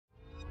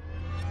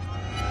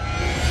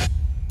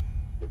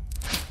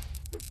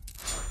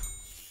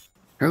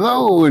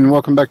Hello, and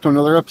welcome back to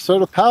another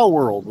episode of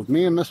Palworld with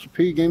me and Mr.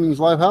 P Gaming's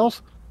Live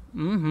House.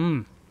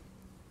 Mm-hmm.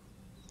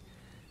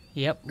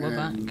 Yep, we're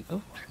And back.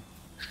 Oh,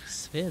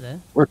 sphere there.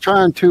 We're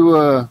trying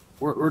to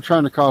we're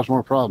trying to cause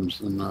more problems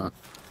than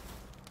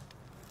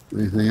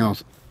anything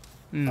else.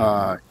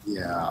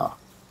 Yeah,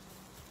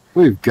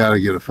 we've got to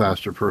get a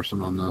faster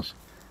person on this.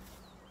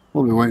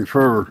 We'll be waiting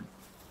forever.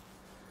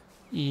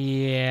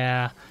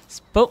 Yeah,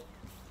 but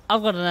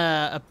I've got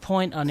a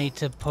point I need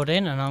to put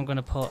in, and I'm going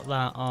to put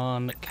that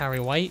on carry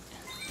weight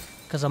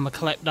because I'm a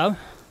klepto.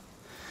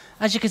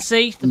 As you can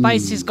see, the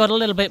base has got a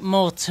little bit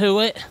more to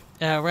it.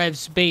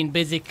 Rev's been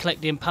busy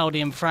collecting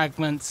palladium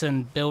fragments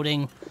and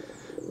building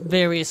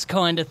various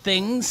kind of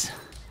things.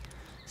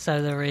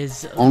 So there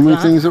is Only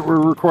that. things that were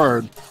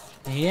required.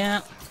 Yeah.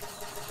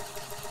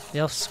 The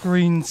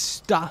off-screen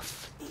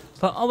stuff.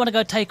 But I want to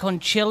go take on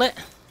Chillet.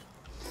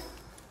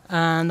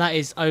 And that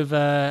is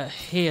over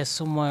here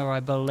somewhere, I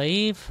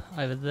believe.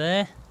 Over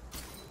there.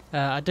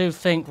 I do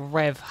think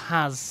Rev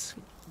has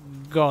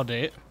got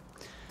it.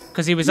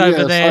 Because he was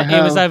over there. He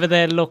was over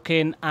there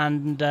looking,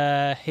 and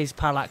his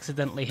pal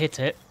accidentally hit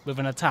it with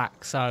an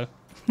attack. So.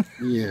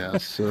 Yeah,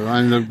 so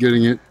I ended up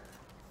getting it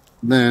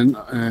then,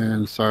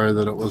 and sorry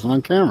that it wasn't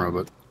on camera,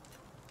 but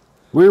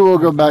we will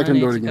go back and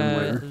do it again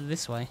later.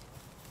 This way.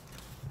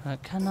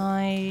 Can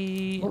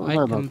I? I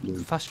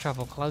can fast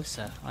travel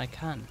closer. I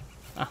can.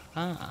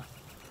 Aha.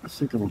 I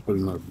think I'm gonna put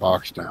another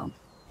box down.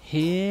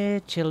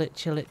 Here, chill it,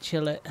 chill it,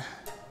 chill it.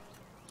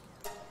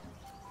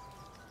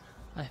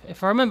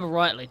 If I remember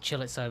rightly,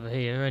 Chillet's over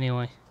here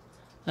anyway.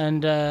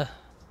 And the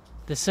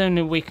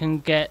sooner we can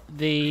get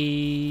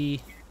the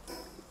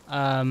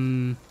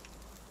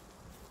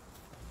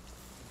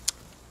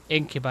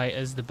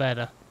incubators, the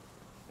better.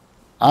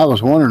 I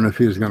was wondering if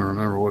he was going to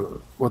remember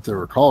what they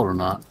were called or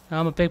not.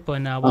 I'm a big boy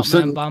now. What,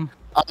 man, bum?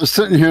 I was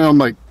sitting here, I'm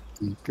like,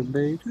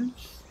 incubators?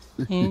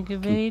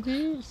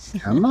 Incubators?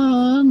 Come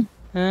on.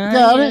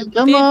 Got it,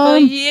 come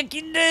on. You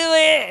can do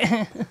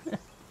it!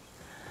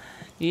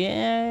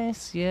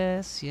 Yes,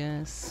 yes,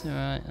 yes.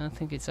 Alright, I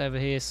think it's over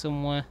here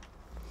somewhere.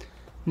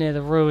 Near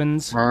the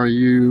ruins. Are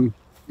you...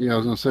 Yeah, I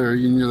was going to say, are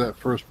you near that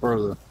first part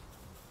of the...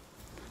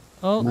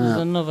 Oh, map?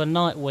 There's another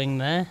Nightwing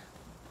there.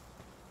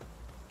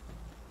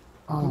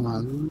 Oh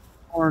my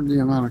lord,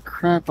 the amount of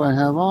crap I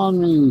have on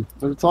me.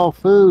 But it's all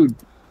food.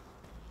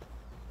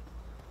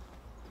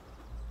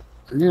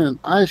 Again, an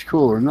ice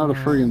cooler, not a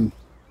friggin...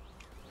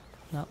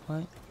 That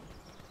way.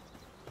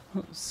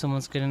 Oh,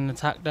 someone's getting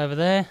attacked over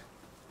there.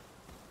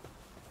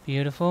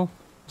 Beautiful.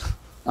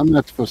 I'm going to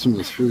have to put some of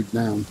this food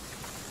down.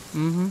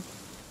 Mm-hmm.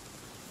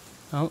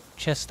 Oh,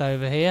 chest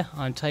over here.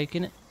 I'm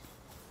taking it.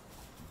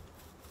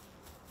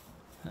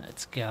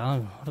 Let's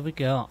go. What do we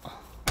got?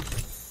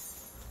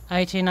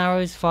 18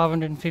 arrows,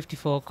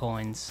 554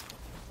 coins.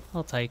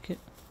 I'll take it.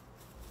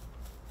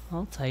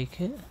 I'll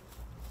take it.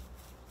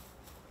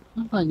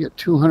 How do I get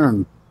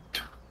 200?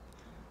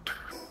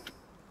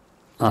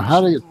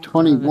 How do I get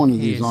 21 of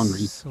these on me?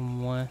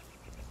 Somewhere.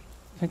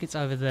 I think it's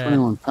over there.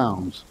 21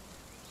 pounds.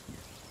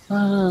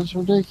 That's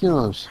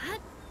ridiculous.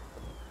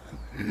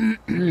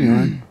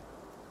 Anyway.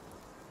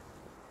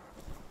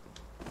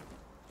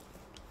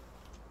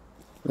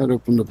 That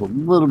opened up a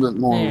little bit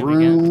more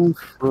room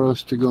for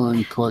us to go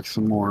and collect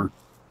some more.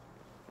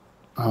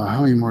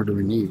 How many more do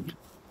we need?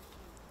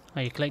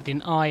 Are you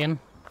collecting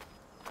iron?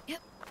 Yep.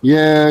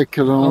 Yeah,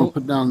 because I want to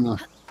put down the...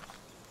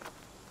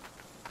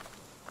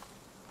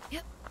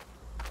 Yep.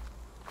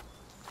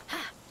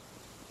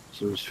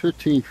 So there's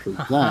 15 for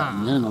that,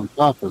 and then on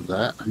top of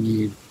that, I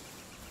need...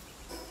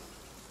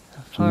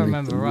 If I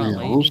remember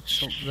rightly,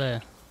 it's up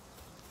there.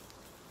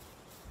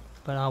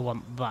 But I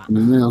want that. And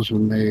the nails were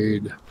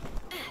made...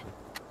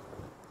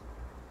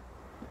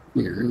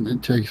 Here, and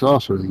it takes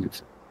also, I think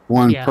it's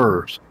one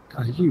per. God,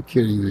 are you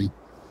kidding me?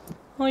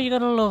 Oh, you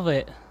gotta love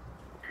it.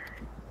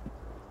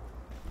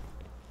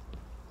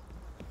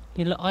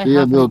 You look, I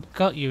haven't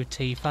got you,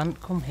 T-Fan.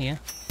 Come here.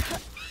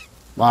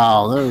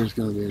 Wow, there's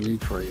going to be a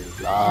need for you.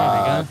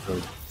 There we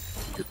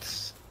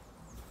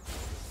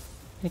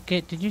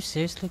go. Did you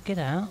seriously get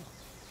out?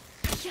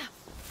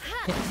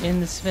 Get in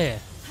the sphere.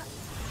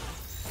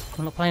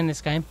 I'm not playing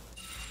this game.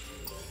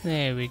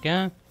 There we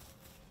go.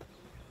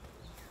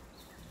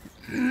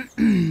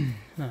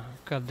 Oh,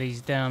 got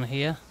these down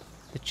here.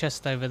 The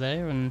chest over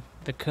there and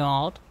the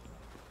card.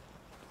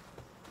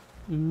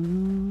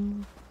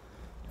 Ooh.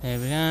 There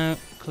we go.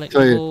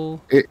 Collectible.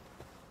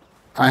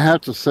 I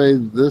have to say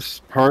this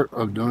part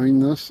of doing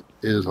this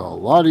is a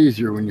lot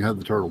easier when you have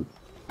the turtle.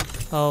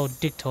 Oh,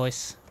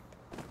 Dictois.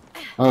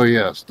 Oh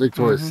yes,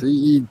 Dictois.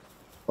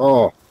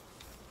 Oh.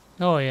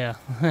 Oh yeah.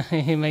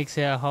 He makes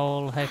it a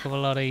whole heck of a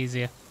lot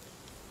easier.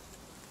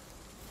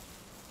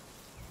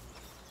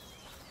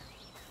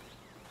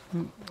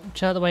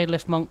 Watch out the way,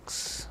 lift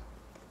monks.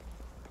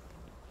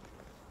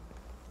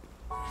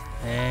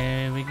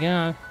 There we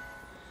go.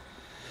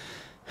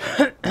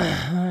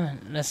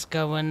 Let's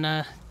go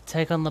and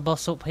take on the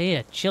boss up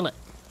here. Chill it.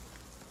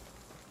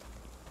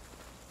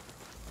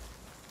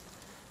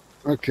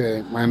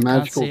 Okay, my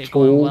magical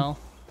tool well.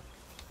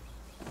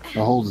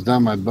 that holds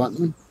down my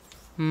button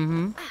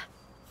Mm-hmm.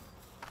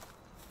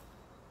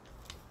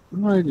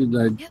 Why did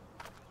I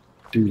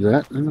do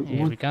that? I don't Here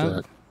want we go.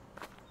 that.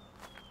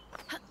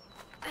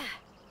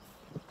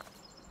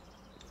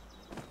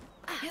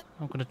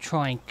 I'm going to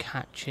try and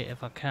catch it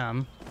if I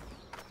can.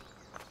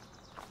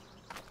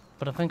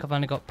 But I think I've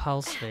only got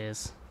pulse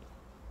spheres.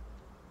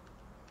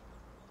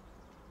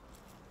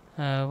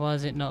 Why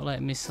is it not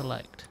letting me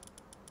select?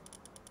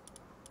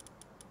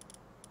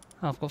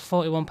 Oh, I've got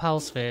 41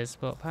 pulse spheres,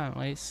 but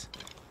apparently it's...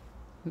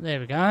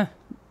 There we go.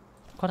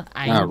 I've got to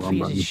aim for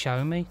you to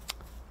show me.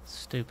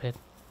 Stupid.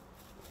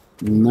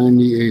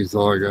 98 is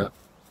all I got.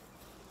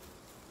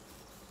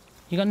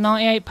 You got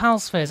 98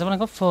 pulse spheres. I've only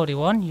got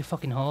 41, you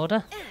fucking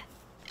hoarder.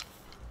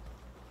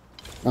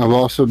 I've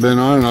also been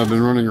on and I've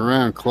been running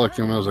around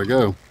collecting them as I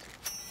go.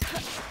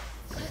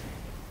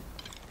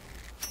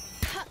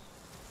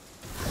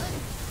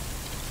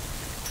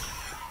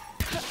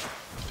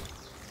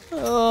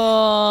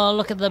 Oh,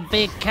 look at the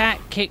big cat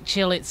kick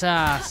chill its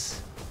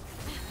ass.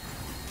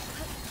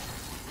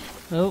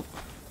 Oh.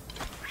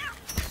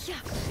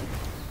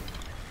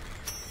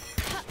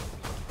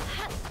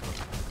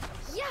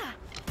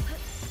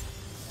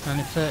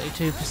 Only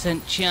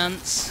 32%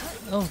 chance.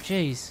 Oh,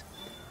 jeez.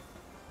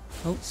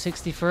 Oh,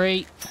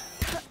 63.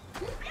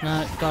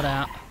 No, got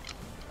out.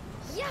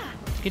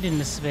 Get in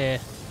the sphere.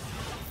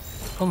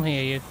 Come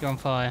here, you're on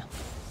fire.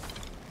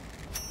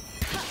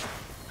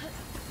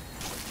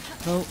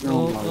 Oh,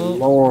 Oh, my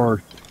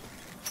Lord.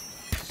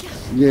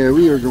 Yeah,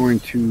 we are going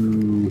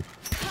to...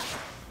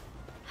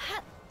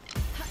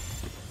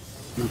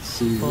 Let's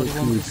see, what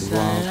can we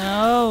drop?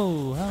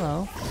 Oh,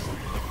 hello.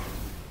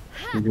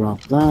 We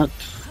drop that.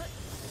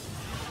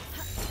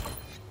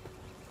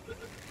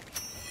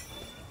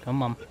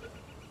 Come on.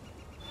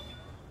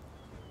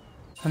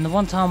 And the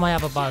one time I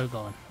have a bow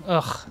going.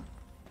 Ugh.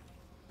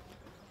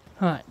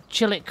 Alright,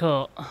 chill it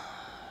cut.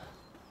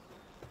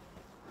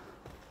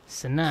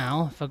 So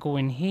now, if I go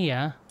in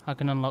here, I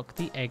can unlock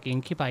the egg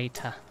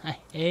incubator.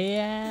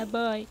 Yeah,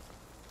 boy.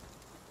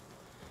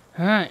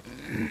 Alright.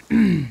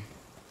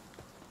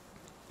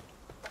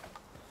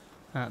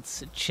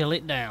 Let's chill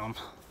it down.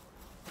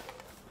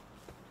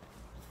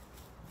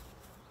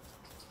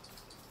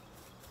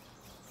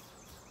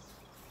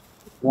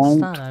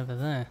 What's that over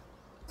there?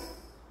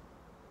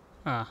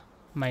 Ah,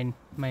 main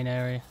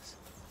areas.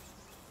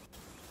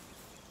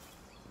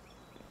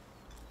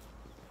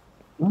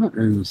 What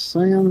in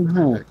Sam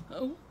heck?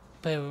 Oh,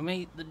 bear with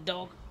me, the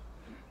dog.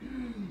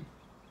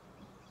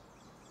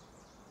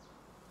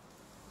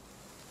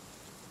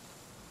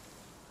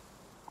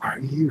 Are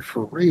you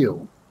for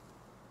real?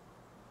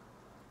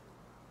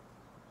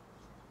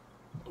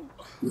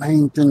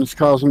 Main thing that's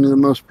causing me the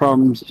most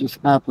problems just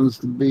happens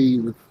to be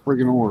the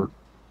friggin' ore.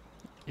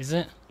 Is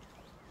it?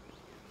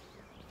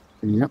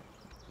 Yep.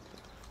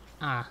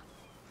 Ah.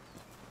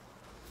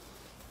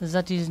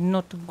 That is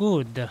not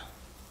good.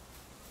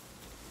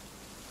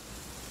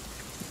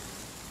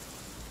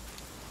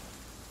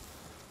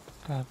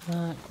 Grab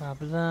that, grab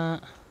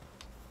that.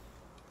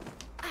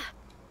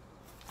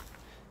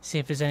 See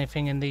if there's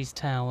anything in these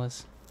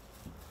towers.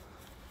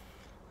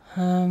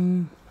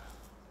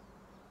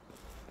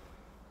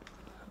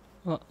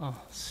 What?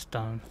 Oh,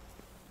 stone.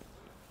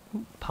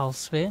 Pulse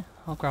sphere.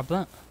 I'll grab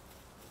that.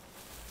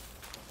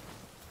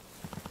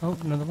 Oh,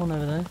 another one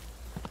over there.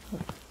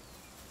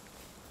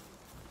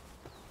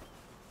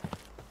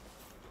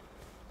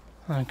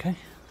 Okay.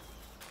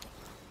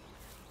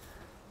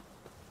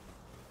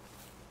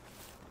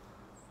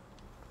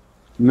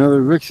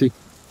 Another Vixie.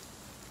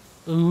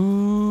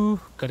 Ooh,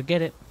 gotta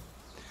get it.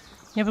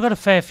 Yeah, we've got a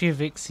fair few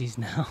Vixies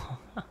now.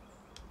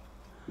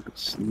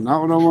 That's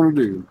not what I want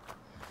to do.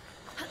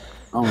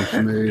 I want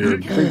to make a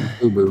big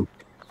boo-boo.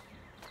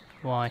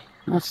 Why?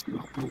 That's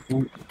not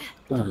what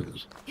that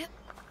is.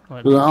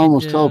 What But I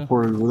almost do?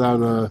 teleported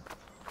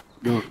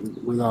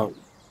without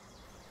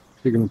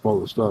picking up all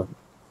the stuff.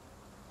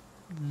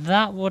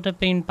 That would have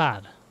been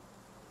bad.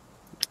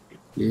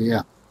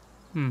 Yeah.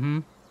 Mm-hmm.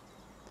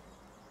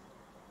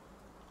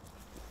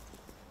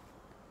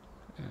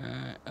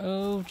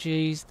 Oh,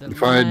 jeez.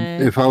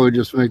 If I would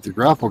just make the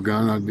grapple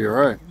gun, I'd be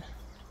alright.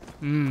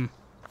 Hmm.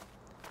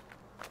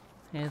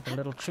 Yeah, the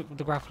little trick with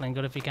the grappling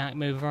gun if you can't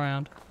move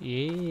around.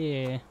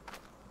 Yeah.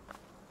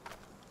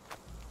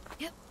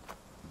 Yep.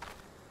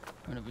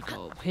 What have we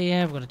got up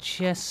here? We've got a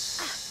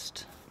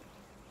chest.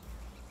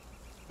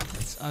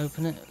 Let's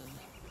open it.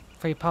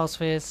 3 pulse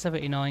spheres,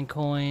 79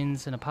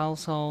 coins, and a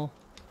pulse hole.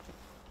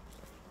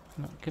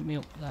 No, get me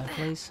up there,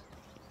 please.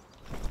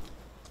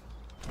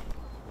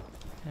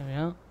 There we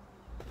are.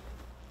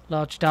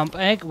 Large dump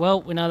egg.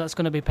 Well, we know that's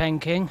going to be Pen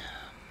King.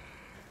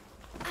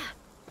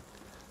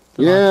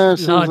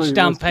 Large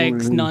dump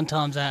eggs, 9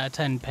 times out of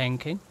 10 Pen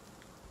King.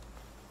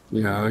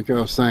 Yeah, like I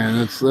was saying,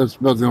 that's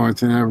about the only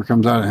thing that ever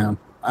comes out of him.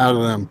 Out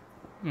of them.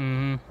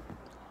 Mm-hmm.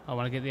 I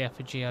want to get the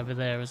effigy over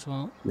there as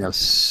well. Yeah,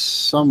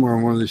 somewhere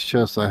in one of these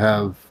chests I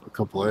have a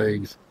couple of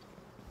eggs.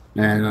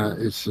 And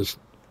it's just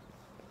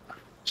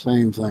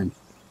same thing.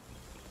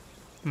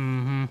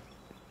 Mm-hmm.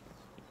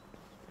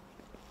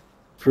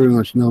 Pretty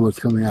much know what's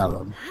coming out of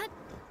them.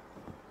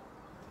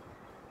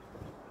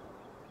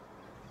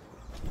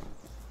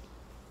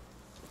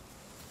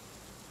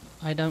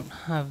 I don't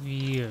have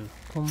you.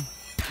 Come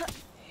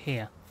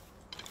here.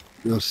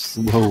 Just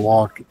slow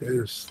walk.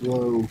 It's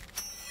slow.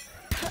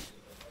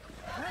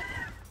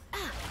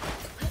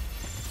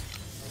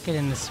 Get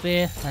in the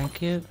sphere,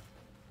 thank you.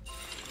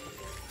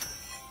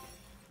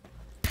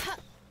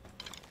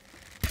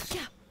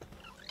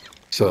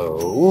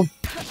 So,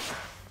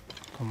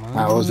 Come on.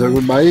 how was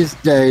everybody's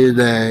day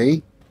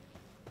today?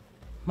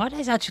 My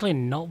day's actually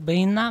not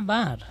been that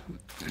bad.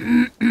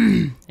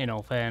 In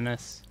all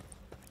fairness.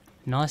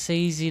 Nice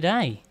easy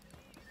day.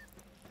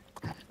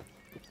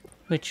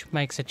 Which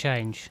makes a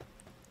change.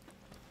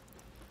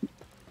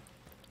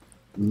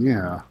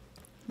 Yeah.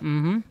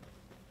 Mm-hmm.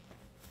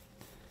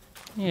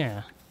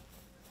 Yeah.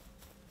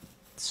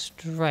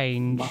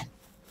 Strange.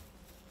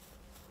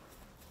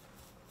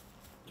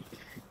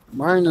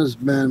 Mine has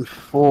been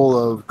full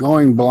of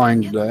going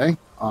blind today.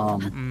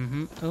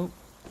 Mm-hmm. Oh.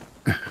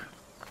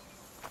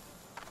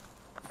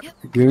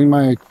 Getting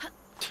my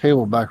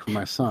table back from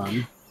my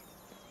son.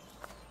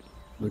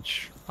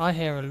 Which, I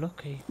hear a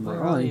Lucky. Where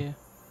are really,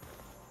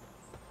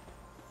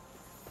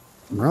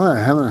 you? I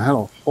haven't had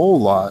a whole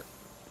lot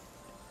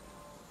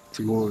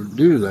to go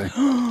do today.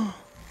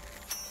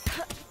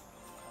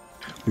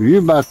 If you're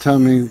about to tell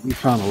me you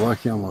found a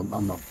Lucky,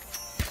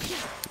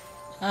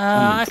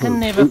 I can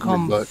neither boot in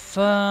your butt.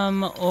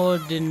 confirm or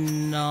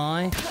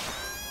deny.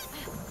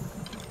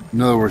 In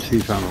other words,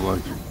 he found a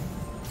Lucky.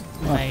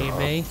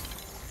 Maybe.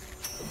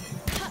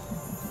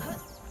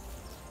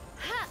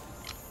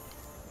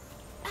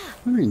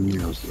 How many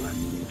meals do I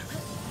need?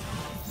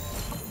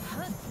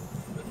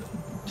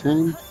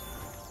 10?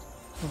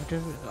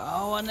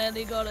 Oh, I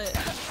nearly got it.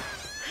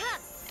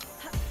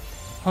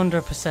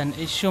 100%.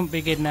 It shouldn't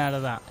be getting out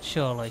of that,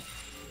 surely.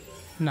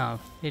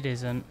 No, it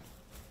isn't.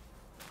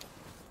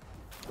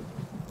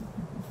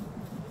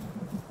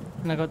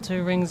 And I got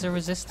 2 rings of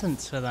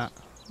resistance for that.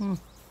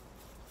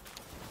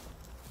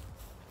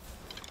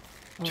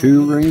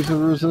 2 rings of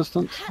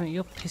resistance? Oh,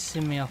 you're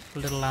pissing me off,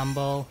 little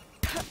lamball.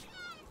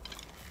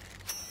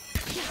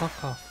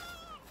 Fuck off.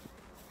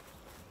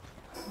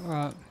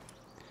 Right.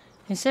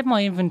 He said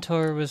my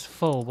inventory was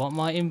full, but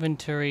my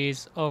inventory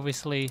is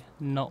obviously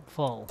not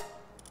full.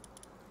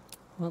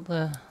 What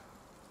the...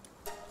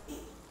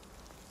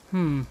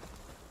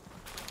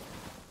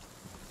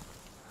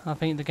 I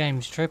think the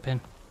game's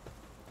tripping.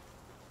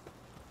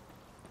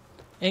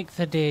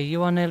 Ichtha dear,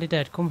 you are nearly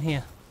dead. Come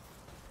here.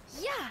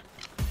 Yeah.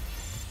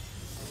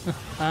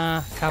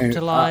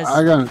 Capitalize. Hey,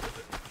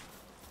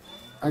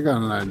 I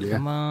got an idea.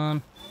 Come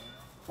on.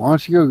 Why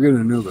don't you go get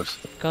Anubis?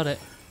 Got it.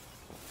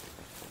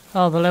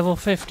 Oh, the level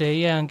 50,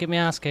 yeah, and get me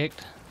ass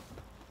kicked.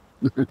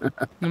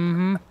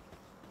 Mm-hmm.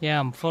 Yeah,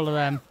 I'm full of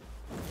them.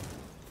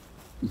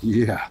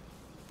 Yeah.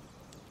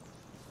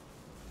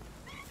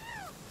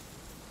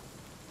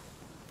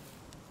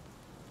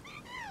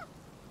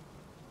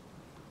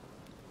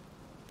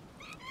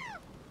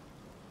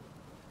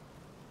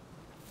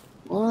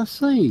 Well, let's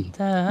see.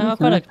 I've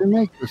got to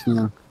make this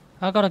now.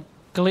 I got a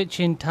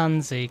glitch in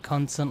Tansy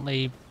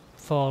constantly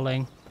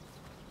falling.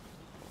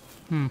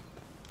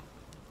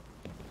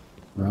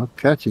 Well,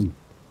 catching.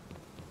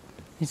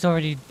 He's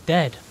already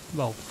dead.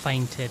 Well,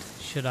 fainted,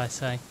 should I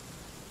say.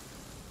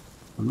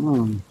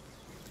 Mm-hmm.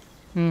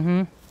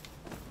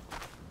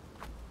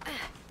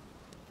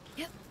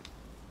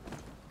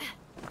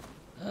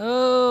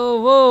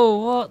 Oh, whoa,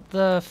 what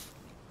the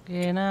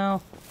you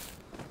know?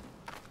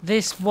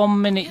 This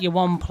 1 minute you're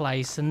one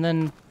place and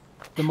then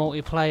the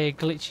multiplayer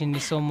glitching you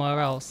somewhere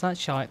else. That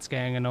shite's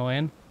getting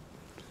annoying.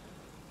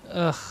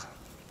 Ugh.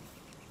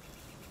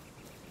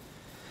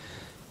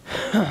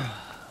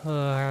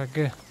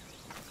 Ugh.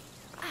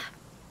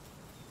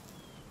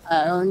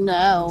 Oh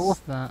no. What's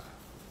that?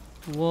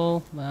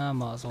 Wool? I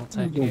might as well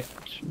take it.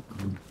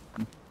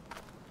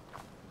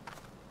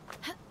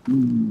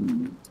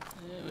 There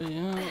we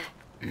are.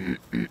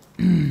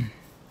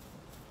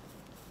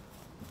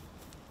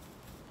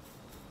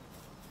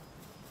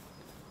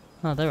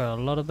 Oh, there are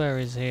a lot of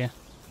berries here.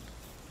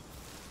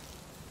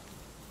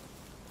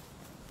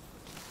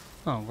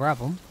 Oh, grab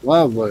them.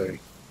 Lovely.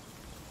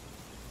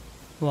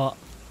 What?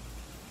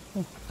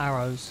 Oh,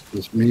 arrows.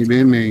 Just me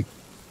being me.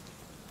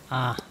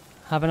 Ah,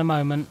 having a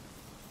moment.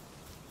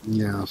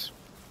 Yes.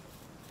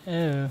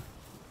 Oh.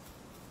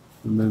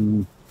 And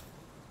then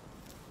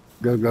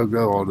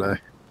go all day.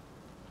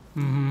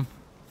 Mm-hmm.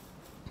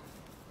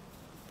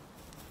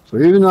 So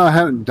even though I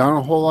haven't done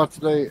a whole lot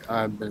today,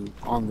 I've been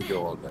on the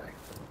go all day.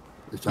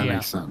 If that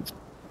makes sense.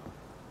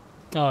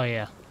 Oh,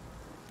 yeah.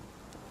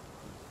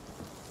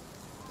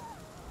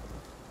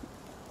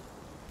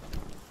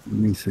 Let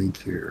me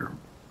think here.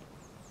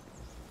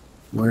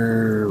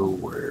 Where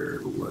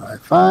would I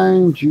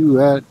find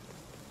you at?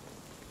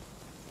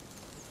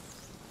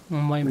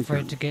 I'm waiting for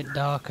it to get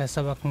darker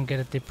so I can get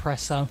a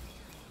depresso.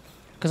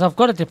 Because I've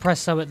got a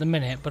depresso at the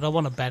minute, but I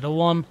want a better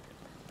one.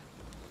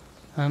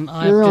 And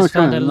I've just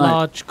found a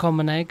large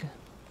common egg.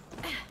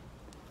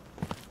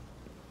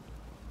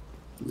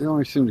 They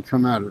only seem to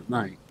come out at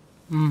night.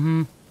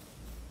 Mm-hmm.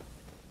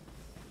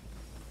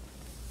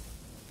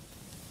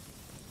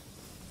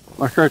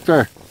 Like right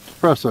there.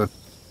 Espresso.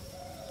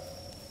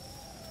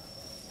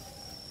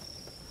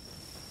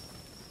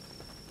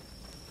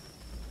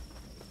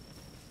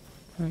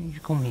 You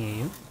come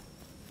here, you.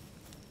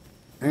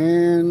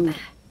 And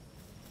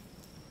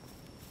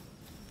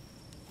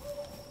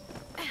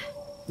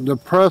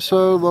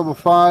Depresso, level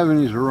 5, and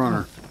he's a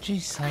runner. Oh, for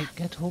jeez sake,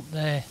 get up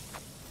there.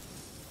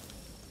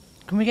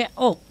 Can we get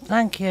up?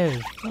 Thank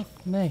you.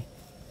 Fuck me.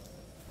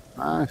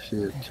 I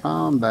see a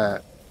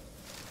combat.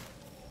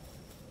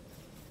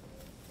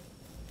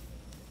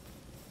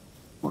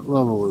 What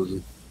level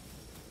is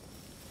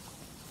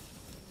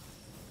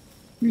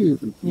he?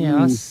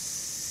 Yeah, I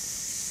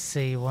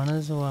see one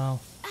as well.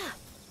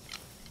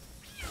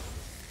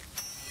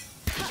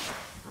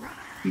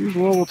 He's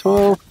level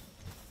 12.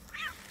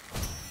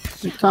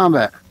 It's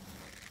combat.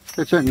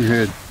 Catch that in your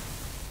head.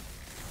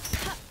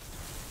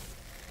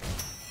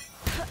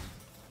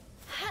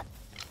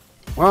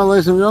 Well,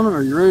 ladies and gentlemen,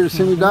 are you ready to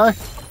see me die?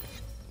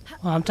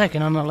 Well, I'm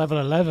taking on a level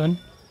 11.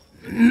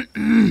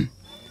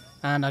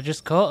 And I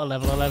just caught a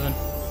level 11.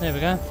 There we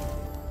go.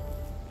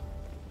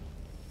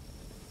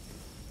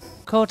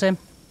 Caught him.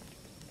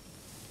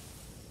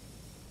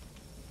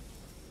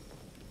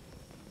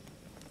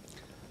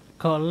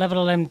 Caught a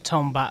level 11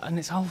 Tombat, and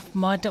it's oh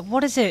my.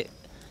 What is it?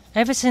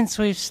 Ever since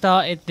we've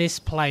started this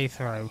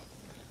playthrough,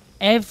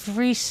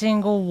 every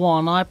single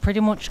one I pretty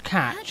much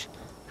catch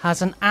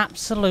has an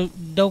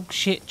absolute dog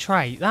shit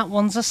trait. That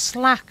one's a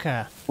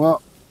slacker.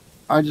 Well,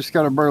 I just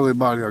got a burly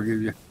body, I'll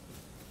give you.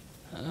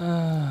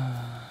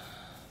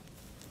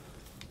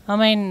 I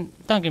mean,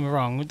 don't get me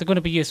wrong, they're going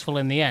to be useful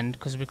in the end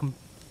because we can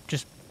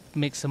just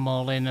mix them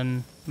all in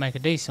and make a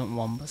decent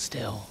one, but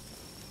still.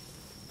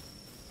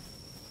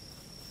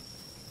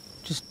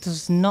 Just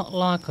does not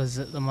like us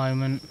at the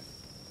moment.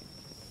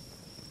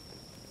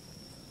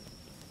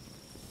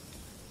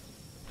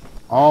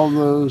 All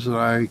those that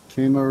I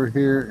came over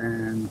here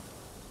and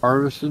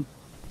harvested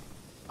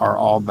are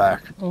all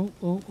back.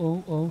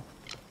 Oh.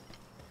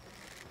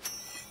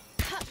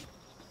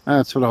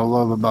 That's what I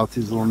love about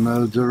these little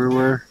nodes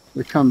everywhere.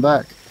 They come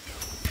back.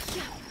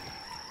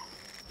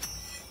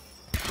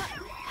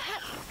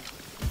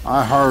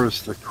 I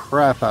harvest the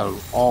crap out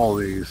of all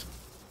these.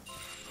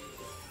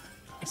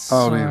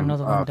 Saw damn,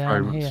 another one down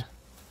fragments.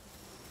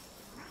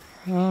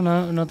 here. Oh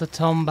no, another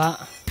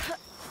Tombat.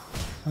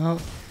 Oh,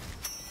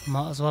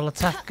 might as well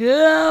attack.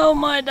 Oh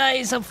my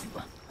days!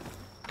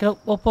 Get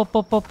up,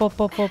 up.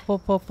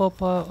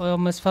 I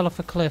almost fell off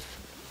a cliff.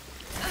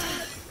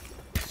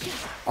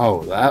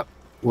 Oh, that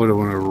would have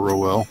went over real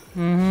well.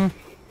 Mm-hmm.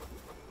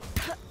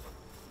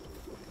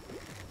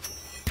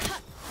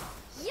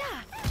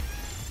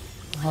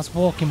 I was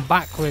walking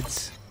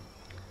backwards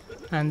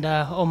and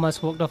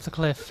almost walked off the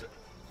cliff.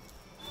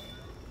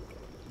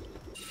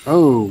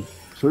 Oh,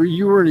 so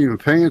you weren't even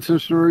paying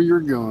attention to where you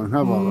were going.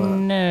 How about that?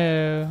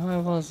 No, I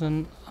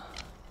wasn't.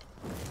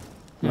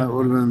 That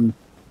would have been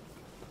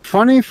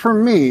funny for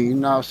me,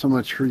 not so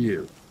much for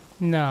you.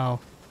 No.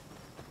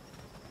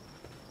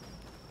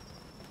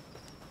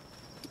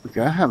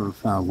 Okay, I haven't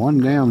found one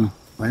damn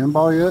land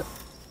ball yet.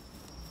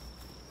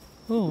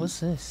 Oh, what's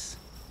this?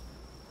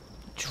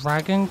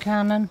 Dragon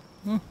cannon?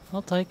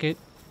 I'll take it.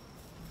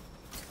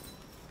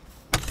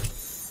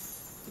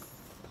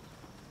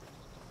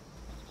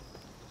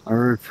 I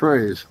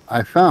rephrase.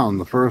 I found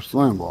the first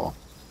land ball.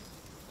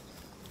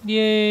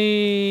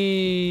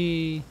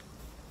 Yay!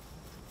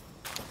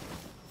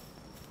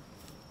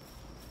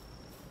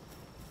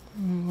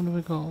 What do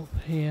we got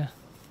up here?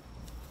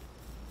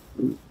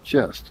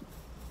 Chest.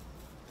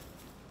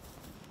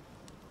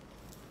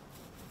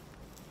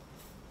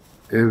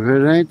 If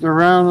it ain't the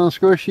round and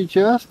squishy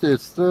chest,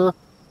 it's the...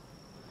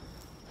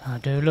 I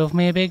do love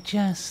me a big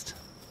chest.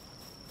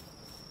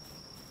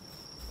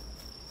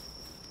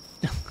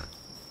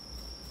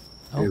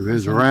 Oh, if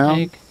there's it's an round,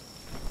 egg.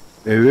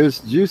 if it's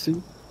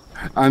juicy,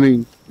 I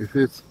mean, if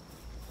it's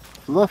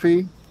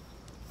fluffy.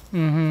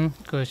 Mm-hmm,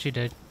 of course you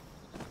did.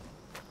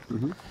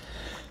 Mm-hmm.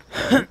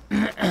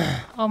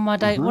 Oh my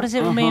day, what is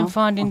it with me and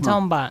finding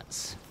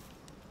Tombats?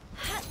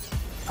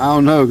 I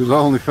don't know, because I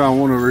only found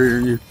one over here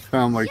and you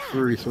found like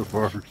 3 so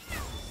far.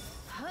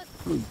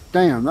 Oh,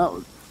 damn,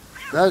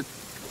 that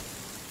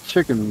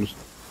chicken was...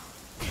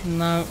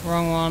 No,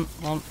 wrong one.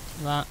 Want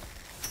that.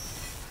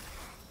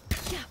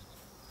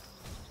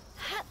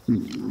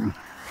 You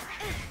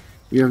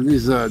have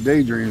these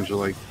daydreams are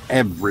like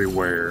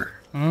everywhere.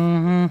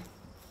 Mm-hmm.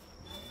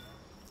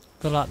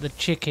 They're like the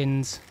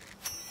chickens.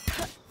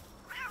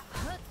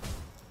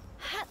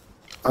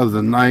 Of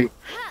the night.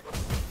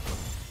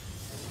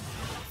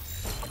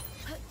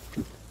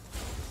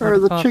 Or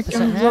the chickens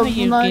of How are the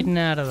you night. getting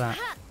out of that?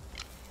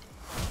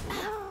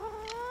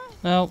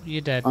 Oh,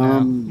 you're dead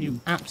now.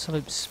 You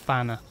absolute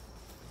spanner.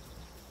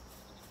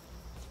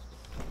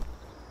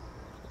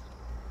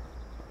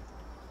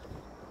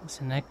 There's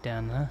an egg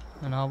down there,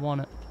 and I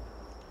want it.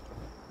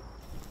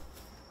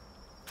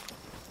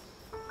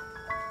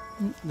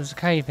 There's a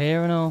cave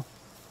here and all.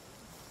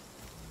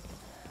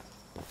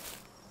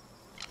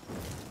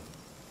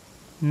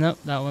 Nope,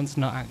 that one's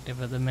not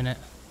active at the minute.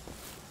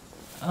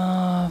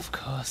 Oh, of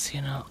course,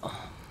 you know.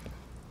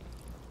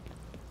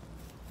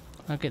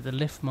 I'll get the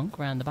lift monk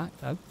round the back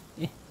though.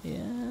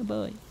 Yeah,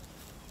 boy.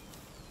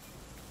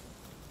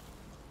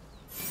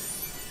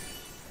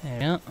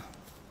 Yeah.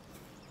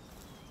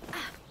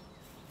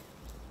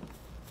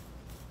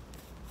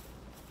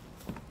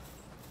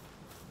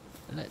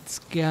 Let's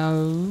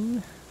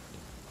go.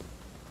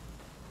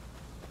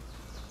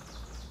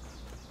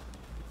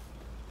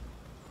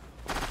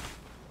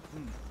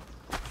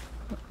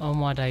 Oh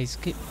my days,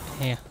 get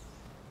here.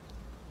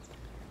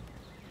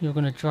 You're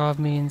gonna drive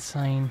me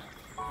insane.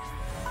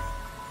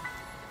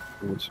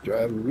 What's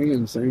driving me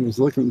insane is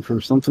looking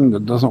for something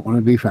that doesn't want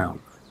to be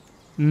found.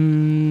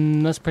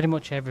 That's pretty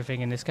much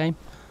everything in this game.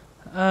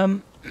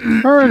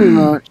 Pretty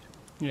much.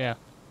 Yeah.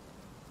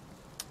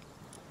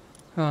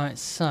 Right,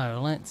 so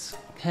let's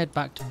head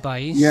back to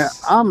base. Yeah,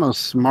 I'm a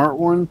smart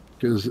one,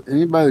 because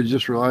anybody that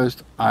just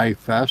realized I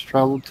fast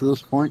traveled to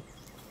this point,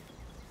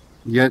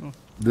 yet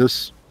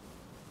this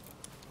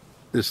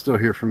is still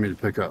here for me to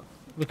pick up.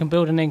 We can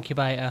build an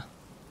incubator.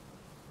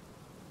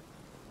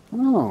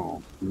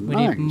 Oh, We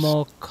nice. need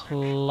more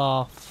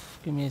cloth.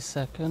 Give me a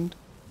second.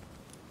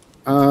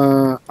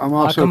 I'm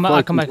also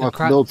I can make a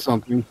crap. build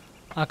something.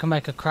 I can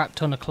make a crap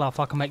ton of cloth.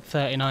 I can make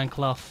 39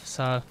 cloth.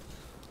 So,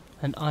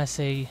 and I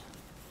see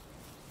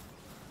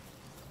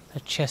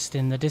a chest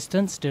in the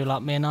distance. Do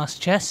like me a nice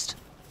chest.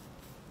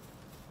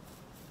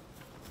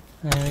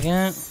 There we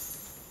go.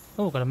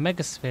 Oh, got a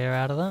megasphere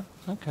out of that.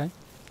 Okay.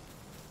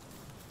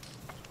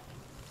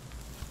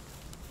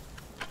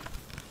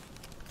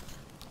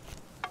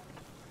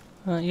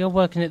 You're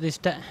working at this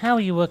how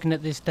are you working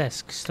at this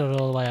desk stood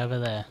all the way over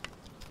there?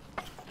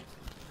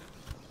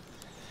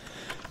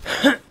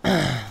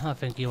 I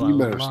think you are. You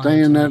better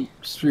stay in that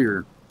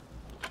sphere.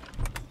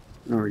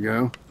 There we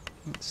go.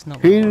 That's not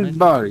what I Heated wanted.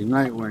 body,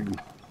 Nightwing.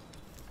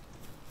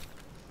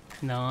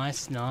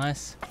 Nice,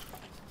 nice.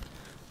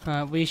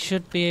 We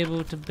should be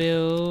able to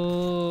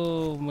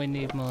build... We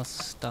need more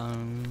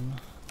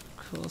stone.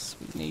 Of course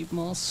we need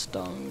more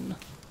stone.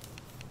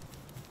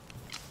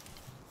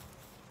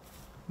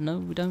 No,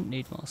 we don't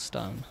need more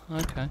stone.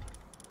 Okay.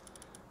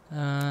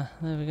 There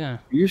we go.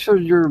 You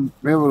said you're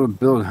able to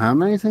build how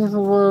many things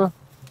of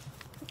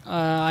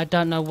I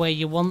don't know where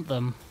you want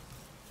them.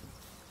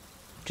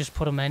 Just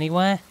put them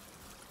anywhere?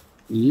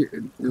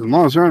 as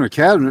long as they're in a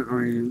cabinet, I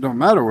mean, it don't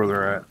matter where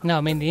they're at. No,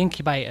 I mean the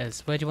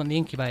incubators. Where do you want the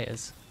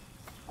incubators?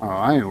 Oh,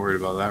 I ain't worried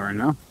about that right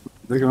now.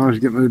 They can always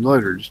get moved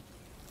later. Just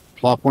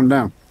plop one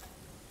down.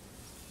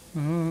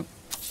 Mm-hmm.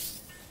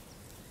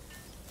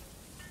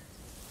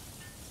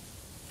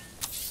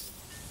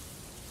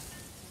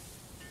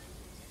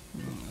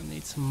 I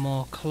need some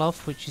more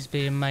cloth, which is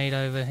being made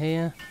over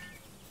here.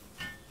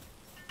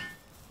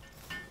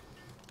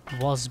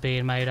 Was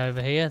being made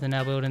over here. They're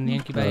now building the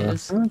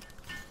incubators.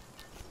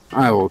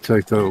 I will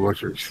take that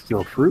electric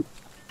steel fruit.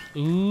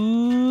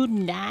 Ooh,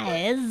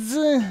 nice.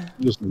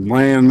 Just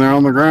laying there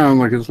on the ground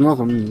like it's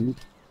nothing.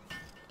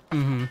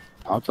 Mm-hmm.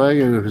 I'll take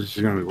it if it's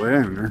just going to be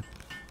laying there.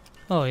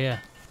 Oh, yeah.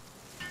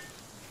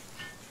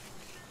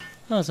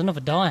 Oh, there's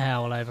another die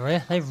howl over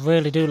here. They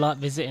really do like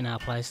visiting our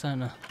place, don't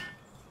they?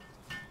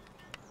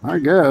 I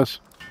guess.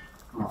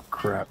 Oh,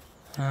 crap.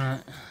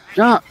 Alright.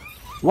 John,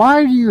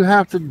 why do you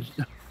have to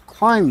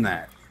climb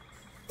that?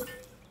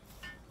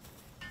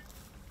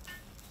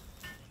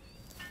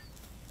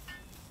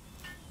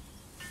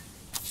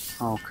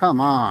 Oh, come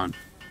on.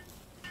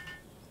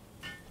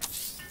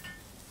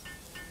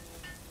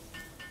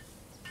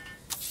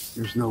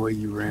 There's no way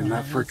you ran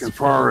that Let's freaking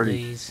far build already.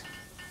 these.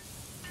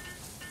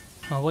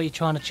 Oh, what are you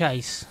trying to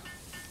chase?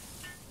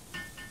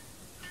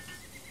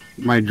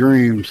 My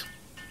dreams.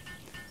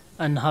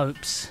 And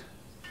hopes.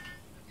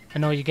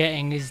 And all you're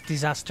getting is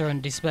disaster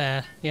and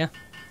despair, yeah?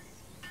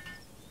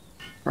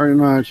 Pretty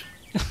much.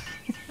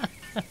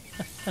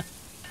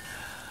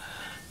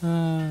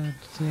 Oh,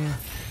 dear.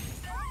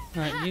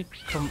 Right, you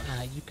come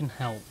out, you can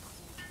help.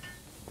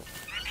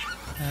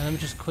 Let me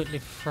just quickly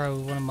throw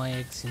one of my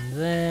eggs in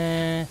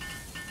there.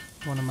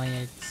 One of my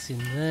eggs in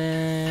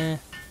there.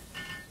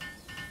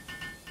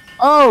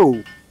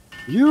 Oh!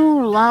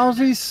 You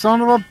lousy son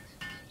of a...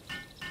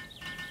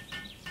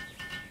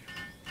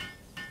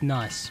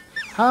 Nice.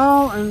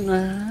 How in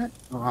the heck?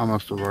 Oh, I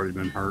must have already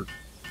been hurt.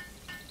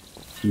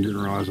 Didn't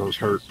realize I was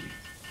hurt.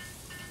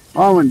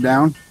 I went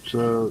down,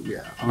 so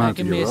yeah. I'm gonna have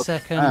to give me a up.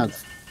 second.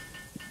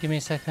 Give me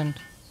a second.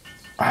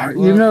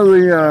 You know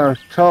the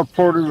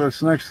teleporter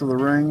that's next to the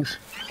rings?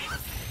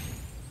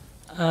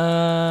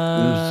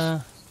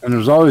 And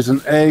there's always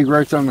an egg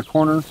right there in the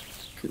corner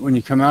when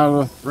you come out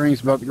of the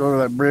rings about to go to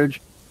that bridge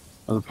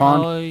of the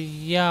pond. Oh,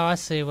 yeah, I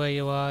see where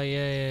you are.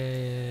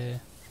 Yeah.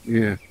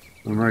 Yeah,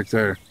 I'm right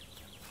there.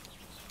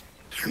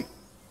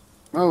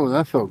 Oh,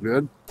 that felt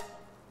good.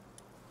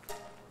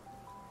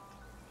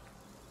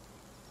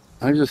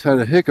 I just had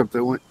a hiccup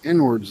that went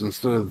inwards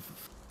instead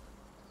of...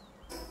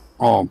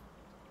 Oh,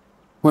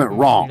 went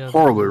wrong.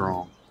 Horribly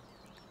wrong.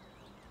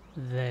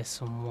 There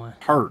somewhere.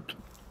 Hurt.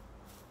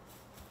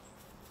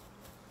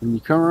 When you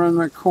come around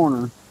that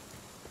corner,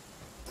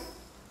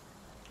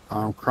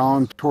 I'm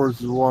crawling towards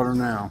the water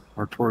now,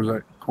 or towards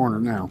that corner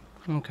now.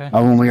 Okay. I've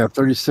only got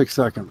 36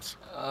 seconds.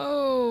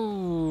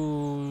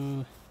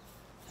 Oh.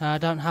 I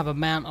don't have a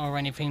mount or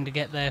anything to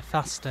get there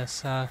faster,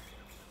 so...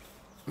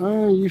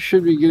 You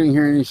should be getting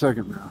here any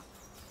second now.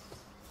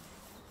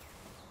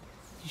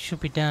 You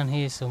should be down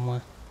here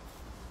somewhere.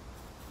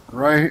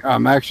 Right,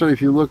 actually,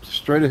 if you look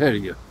straight ahead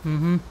of you.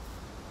 Mm-hmm.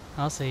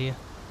 I'll see you.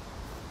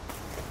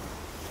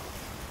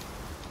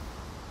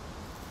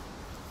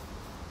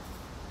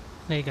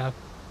 There you go.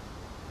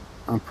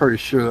 I'm pretty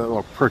sure that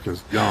little prick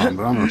is gone,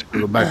 but I'm going to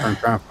go back there and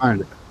try and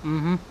find it.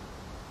 Mm-hmm.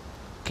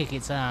 Kick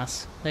its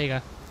ass. There you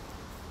go.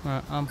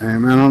 Right,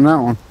 Amen on that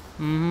one.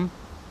 Mm-hmm.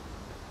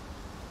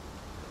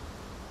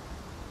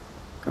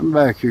 Come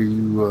back here,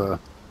 you,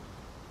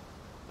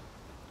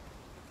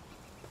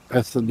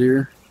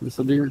 Ethadier?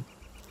 Ethadier?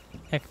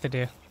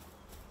 Ectadier.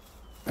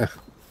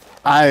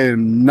 I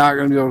am not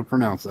going to be able to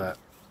pronounce that.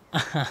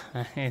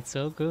 It's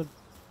all good.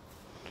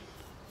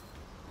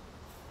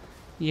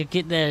 You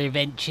get there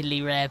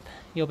eventually, Rev.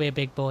 You'll be a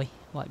big boy.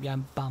 Wipe your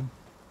own bum.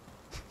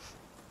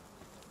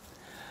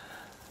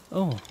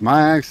 Oh.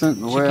 My accent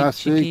and the way I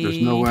Chicky, speak,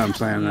 there's no way I'm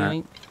saying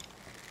that.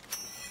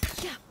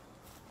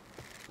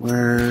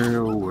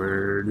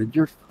 Where did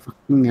your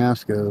fucking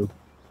ass go?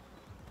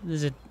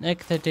 There's an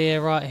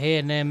Ectadier right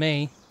here near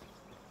me.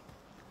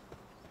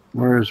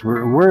 Where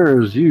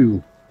is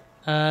you?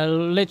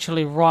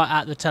 Literally right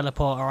at the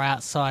teleporter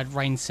outside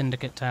Rain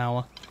Syndicate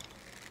Tower.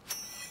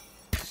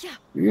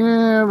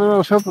 Yeah, but I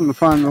was hoping to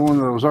find the one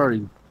that I was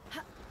already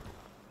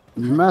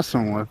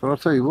messing with. But I'll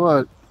tell you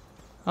what.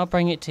 I'll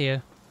bring it to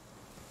you.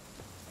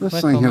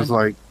 This thing has,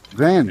 like,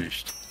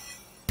 vanished.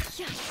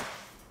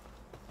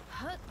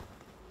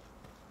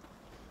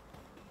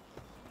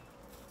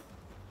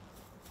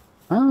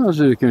 How is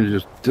it going to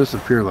just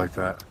disappear like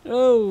that?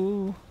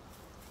 Oh.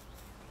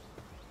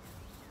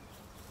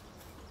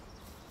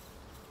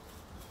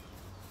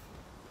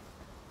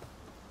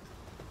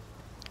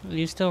 Are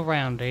you still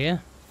around, are you?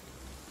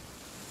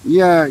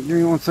 Yeah, give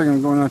me 1 second.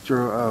 I'm going out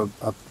your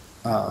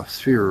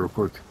sphere real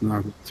quick. And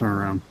I'll turn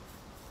around.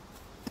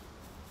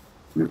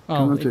 Yep,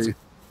 Oh,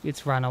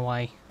 it's ran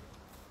away.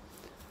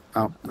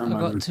 Oh, I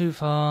got too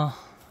far.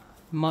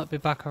 Might be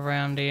back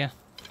around here.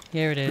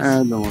 Here it is.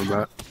 Don't worry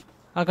about it.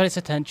 I got its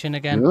attention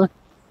again. Really?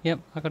 Yep,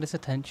 I got its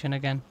attention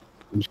again.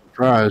 I'm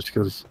surprised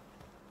because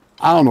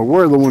I don't know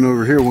where the one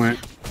over here went.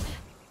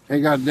 It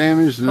got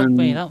damaged and then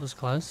me, that was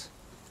close.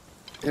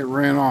 It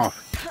ran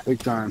off big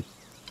time.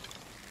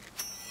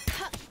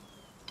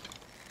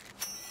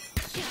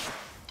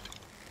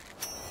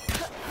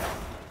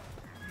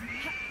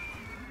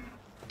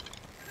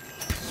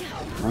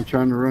 I'm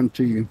trying to run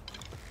to you.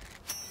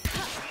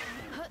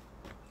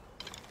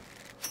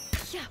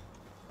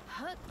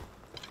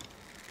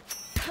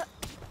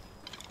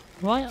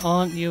 Why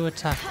aren't you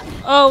attacking?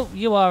 Oh,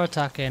 you are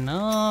attacking.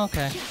 Oh,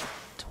 okay.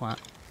 Twat.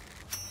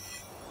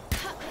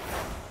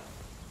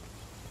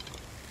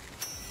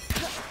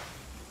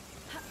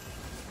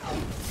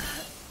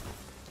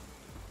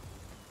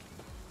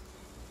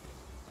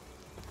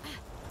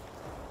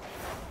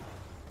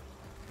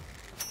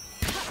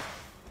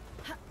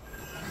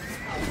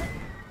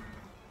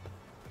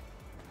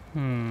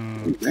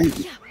 Dang.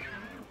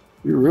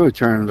 You're really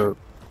trying to.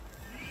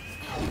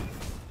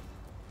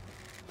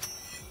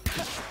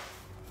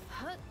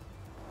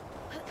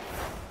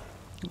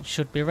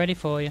 Should be ready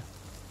for you.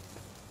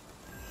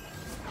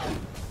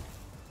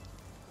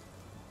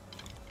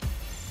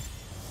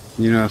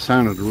 You know, it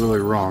sounded really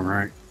wrong,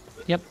 right?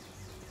 Yep.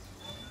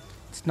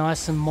 It's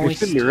nice and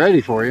moist. It should be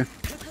ready for you.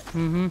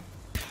 Mm-hmm.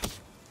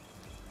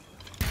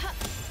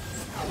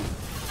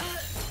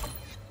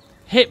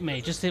 Hit me,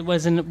 just it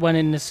wasn't when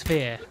in the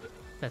sphere.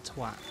 That's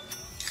why.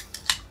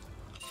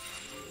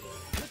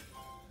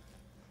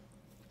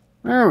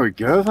 There we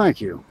go, thank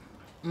you.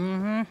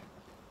 Mm-hmm.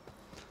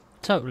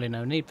 Totally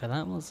no need for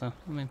that, was there?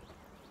 I mean,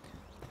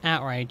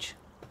 outrage.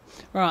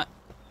 Right,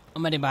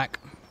 I'm heading back.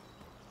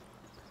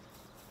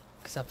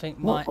 Because I think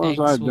my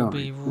eggs will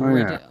be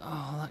ready.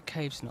 Oh, that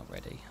cave's not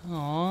ready.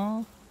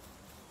 Aww.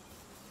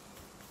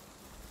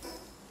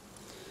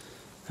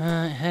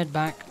 Head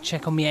back,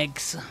 check on my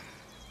eggs.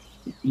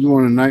 You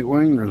want a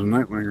Nightwing? There's a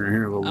Nightwing right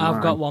here.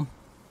 I've got one.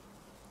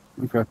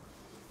 Okay.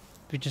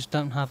 We just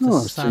don't have the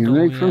saddle see an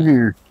egg yet. from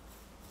here.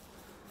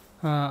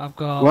 I've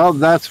got. Well,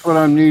 that's what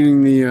I'm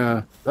needing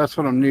the. That's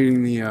what I'm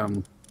needing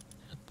the.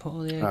 Put all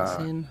the eggs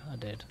in. I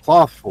did.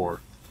 Cloth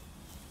for.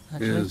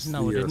 Actually, is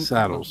no, we the didn't.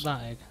 saddles. Not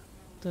that egg.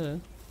 Duh.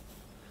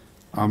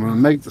 I'm gonna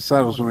make the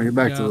saddles when I get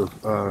back to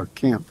the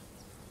camp.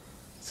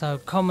 So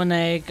common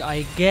egg,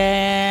 I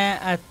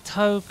get a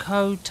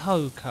Toko,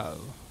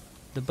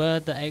 the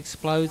bird that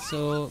explodes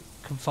or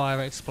can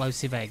fire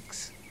explosive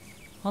eggs.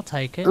 I'll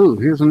take it. Ooh,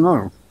 here's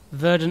another.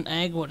 Verdant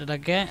egg, what did I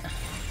get?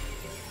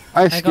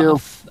 I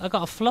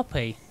got a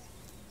floppy.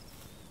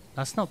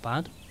 That's not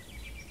bad.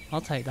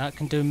 I'll take that.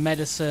 Can do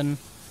medicine.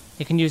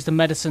 It can use the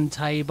medicine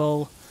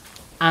table,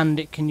 and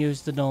it can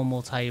use the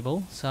normal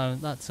table. So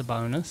that's a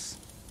bonus.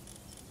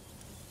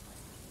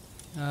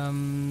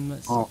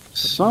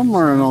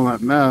 Somewhere in all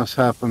that mess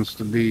happens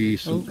to be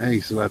some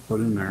eggs that I put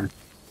in there.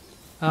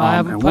 I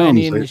haven't put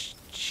any in the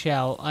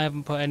shell. I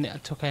haven't put any. I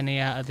took any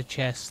out of the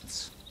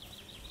chests.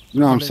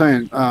 No, I'm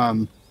saying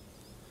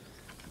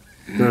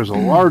there's a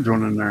large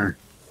one in there.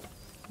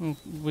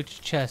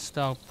 Which chest?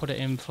 I'll put it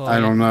in for you. I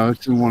don't know.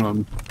 It's in one of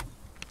them.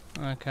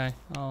 Okay,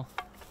 I'll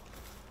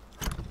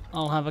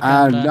have a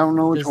I gander. don't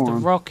know which There's one. the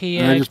rocky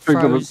And I egg, just picked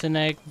up a- frozen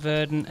egg,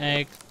 verdant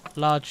egg,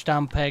 large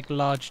damp egg,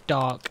 large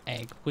dark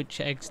egg.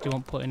 Which eggs do you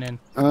want putting in?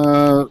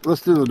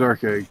 Let's do the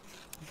dark egg.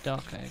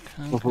 Dark egg.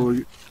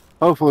 Okay.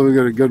 Hopefully we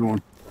get a good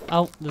one.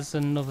 Oh, there's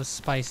another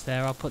space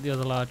there. I'll put the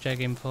other large egg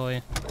in for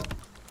you.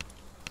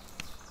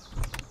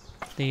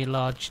 The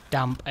large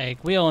damp egg.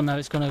 We all know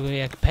it's going to be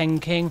a pen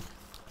king,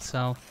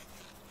 so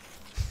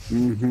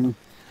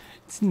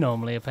it's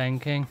normally a pen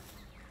king.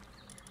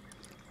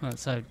 Right,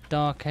 so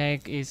dark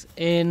egg is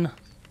in,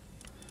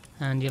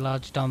 and your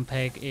large damp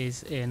egg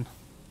is in.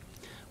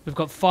 We've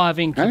got 5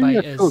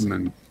 incubators.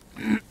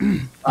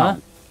 Huh?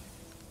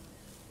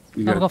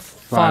 You I've got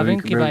 5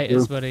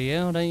 incubators, too? buddy.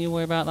 Yeah, don't you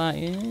worry about that.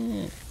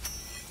 Yeah.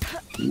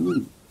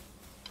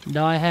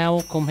 Die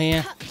Howl, come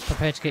here.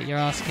 Prepare to get your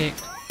ass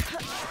kicked.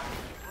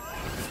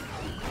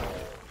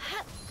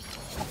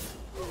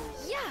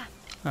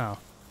 Oh.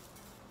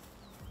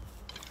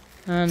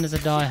 And there's a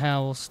Die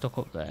Howl stuck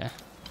up there.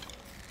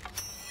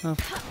 Of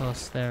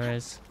course there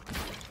is.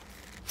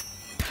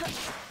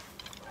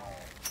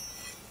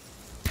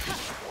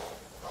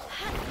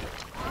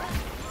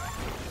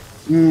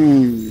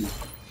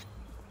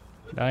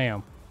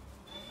 Damn.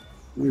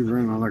 We're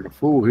running like a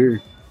fool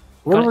here.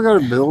 What do we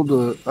got to build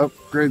to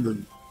upgrade the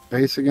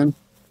base again?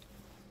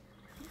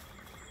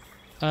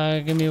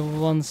 Give me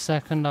 1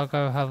 second, I'll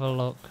go have a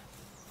look.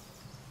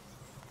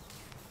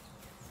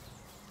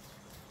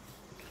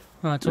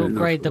 Right, to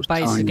upgrade the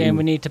base again,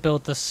 we need to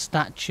build the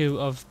Statue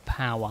of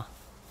Power.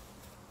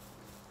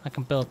 I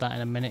can build that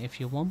in a minute if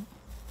you want.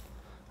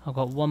 I've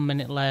got 1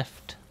 minute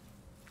left.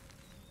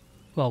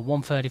 Well,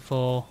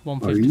 1:34,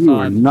 1:55. You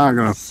are not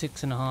gonna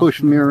 6.5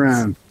 push me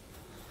around.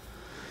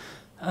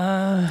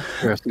 minutes.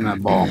 Resting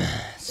that ball.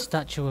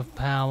 Statue of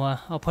Power.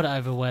 I'll put it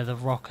over where the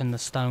rock and the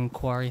stone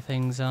quarry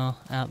things are,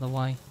 out the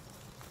way.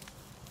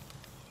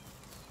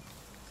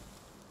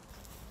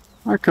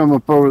 I come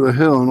up over the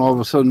hill and all of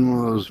a sudden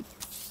one of those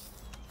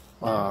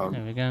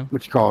There we go.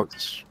 what you call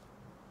it?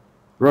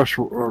 Rush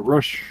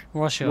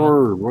Russia.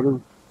 or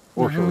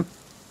whatever.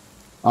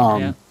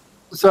 Yeah.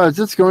 Besides,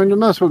 it's going to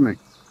mess with me.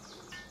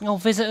 Oh,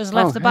 visitors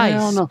left the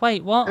base. No.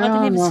 Wait, what? I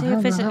didn't even see a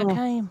visitor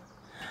came.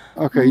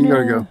 Okay, you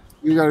gotta go.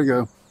 You gotta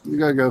go. You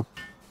gotta go.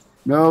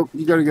 No,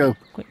 you gotta go.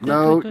 Quick,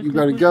 No, quick, you quick,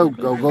 gotta quick, go. quick,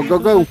 Go, quick, go, quick, go,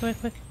 quick, go. quick,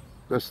 quick.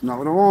 That's not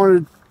what I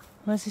wanted.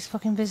 Where's this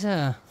fucking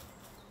visitor?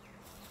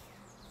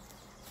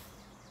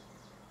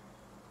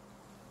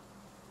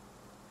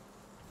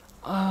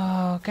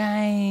 Oh,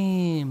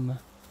 game.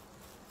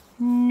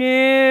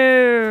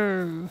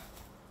 No.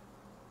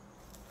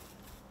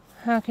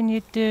 How can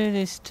you do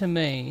this to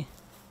me?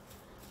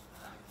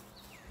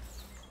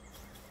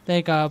 There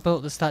you go, I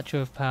built the Statue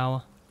of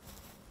Power.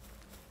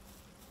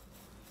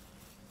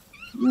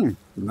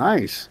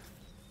 Nice.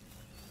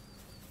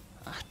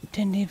 I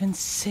didn't even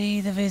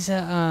see the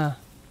visitor. Are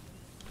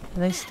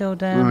they still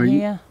down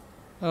here?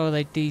 Oh,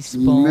 they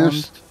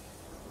despawned.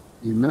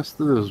 You missed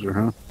the visitor,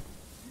 huh?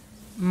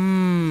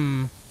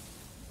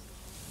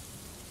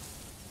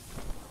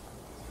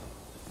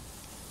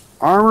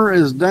 Armor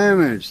is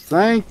damaged.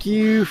 Thank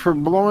you for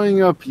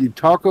blowing up, you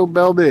Taco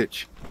Bell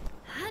bitch.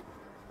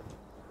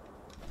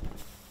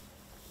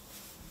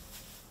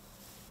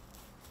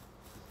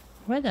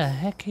 Where the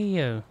heck are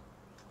you?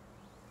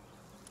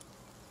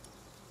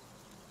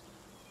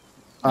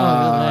 Oh,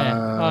 you're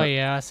there. Oh,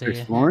 yeah, I see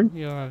exploring?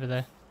 you. You're over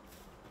there.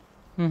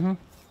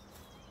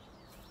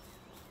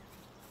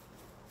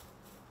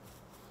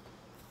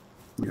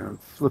 Yeah,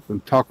 flipping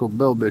Taco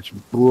Bell bitch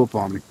blew up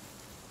on me.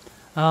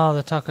 Oh,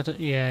 the taco...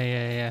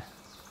 Yeah.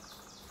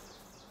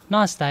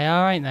 Nice they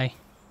are, ain't they?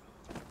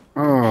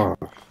 Oh.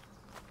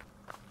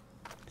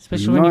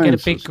 Especially when you get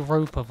a big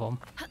group of them.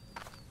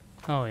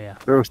 Oh, yeah.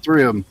 There was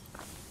 3 of them.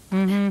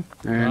 And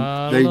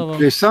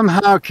they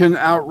somehow can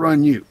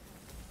outrun you.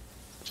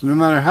 So no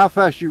matter how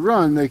fast you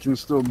run, they can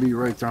still be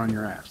right there on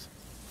your ass.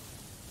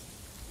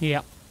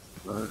 Yep.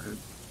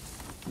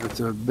 It's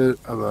a bit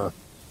of a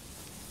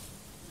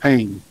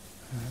pain.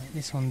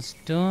 This one's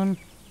done.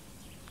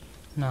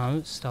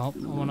 No, stop.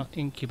 I want to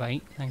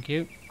incubate. Thank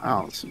you. I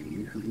don't see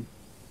you.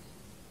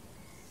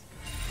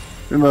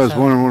 Anybody's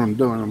wondering what I'm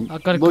doing.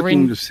 I've got a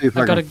looking to see if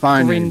I can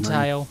find anything.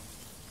 tail.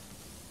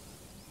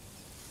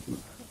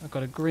 I've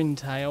got a grin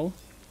tail.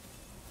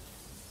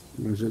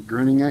 Is it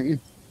grinning at you?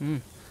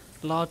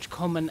 Large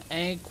common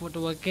egg. What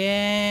do I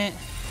get?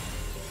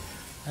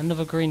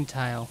 Another green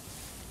tail.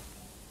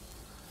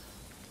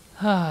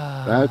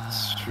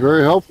 That's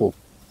very helpful.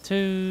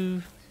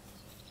 2.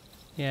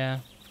 Yeah.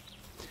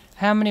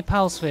 How many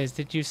pal spheres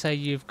did you say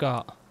you've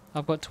got?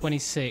 I've got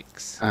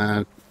 26.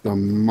 At the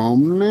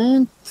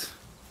moment,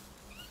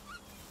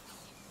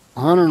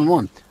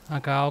 101.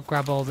 Okay, I'll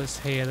grab all that's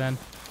here then.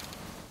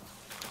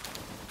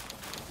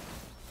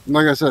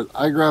 Like I said,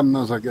 I grab them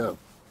as I go.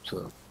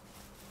 So.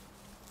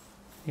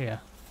 Yeah.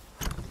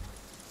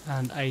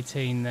 And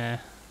 18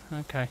 there.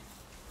 Okay.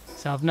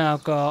 So I've now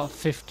got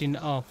 15.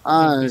 Oh,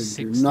 I do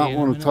 60 not in a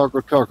want a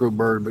minute. taco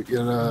bird, but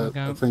yet There we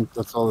I go. think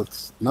that's all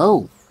it's.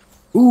 No.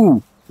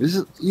 Ooh, is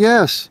it?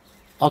 Yes,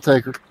 I'll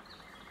take her.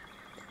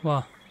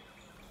 What?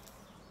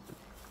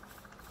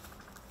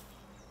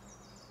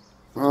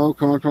 Oh,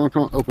 come on, come on,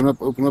 come on. Open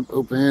up, open up,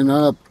 open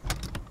up.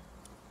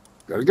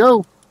 Gotta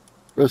go.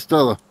 Where's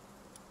Stella?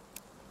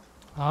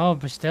 Oh,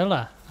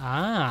 Bristilla.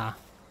 Ah.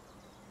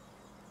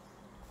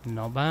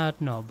 Not bad,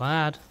 not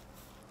bad.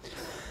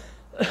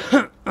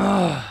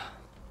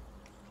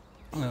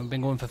 I've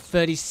been going for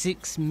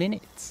 36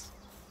 minutes.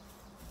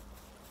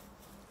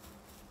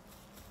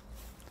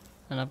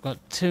 And I've got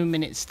 2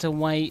 minutes to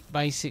wait,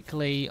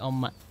 basically, on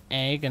my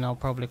egg, and I'll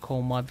probably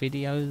call my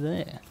video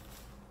there.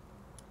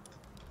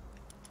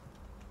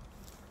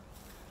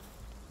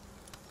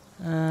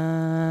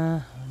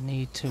 I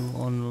need to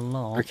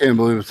unlock. I can't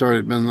believe it's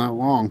already been that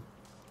long.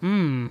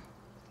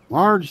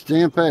 Large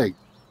damp egg.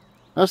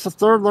 That's the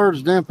third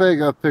largest damp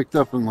egg I've picked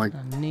up in like.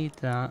 I need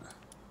that.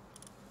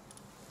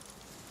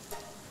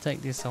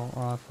 Take the assault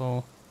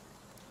rifle.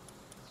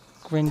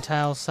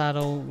 Grintail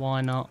saddle,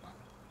 why not?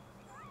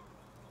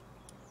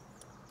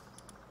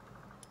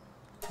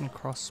 And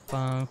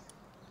crossbow.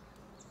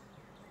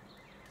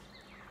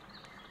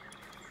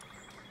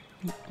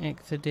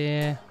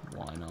 Ecthodeer,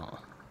 why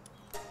not?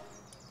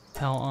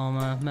 Pelt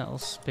armor, metal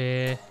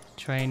spear,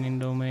 training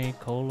dummy,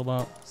 cooler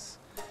box,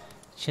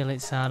 chillet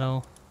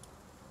saddle.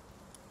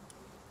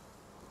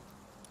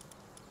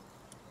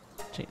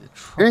 Take the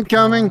tropical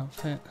Incoming!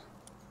 outfit.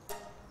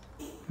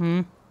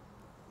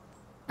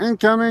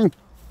 Incoming!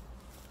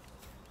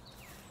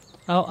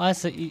 Oh, I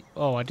see.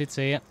 Oh, I did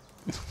see it.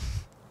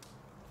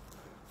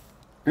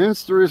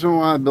 That's the reason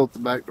why I built the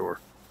back door.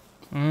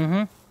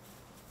 Why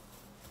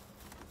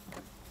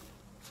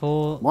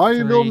Why are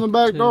you building the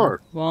back door?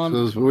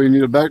 Says we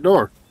need a back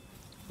door.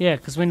 Yeah,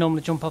 because we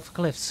normally jump off the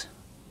cliffs.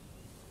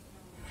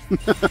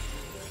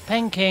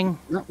 Pen King.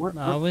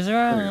 I was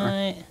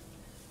right.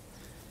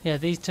 Yeah,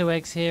 these 2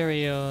 eggs here are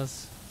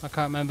yours. I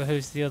can't remember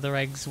whose the other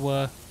eggs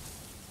were.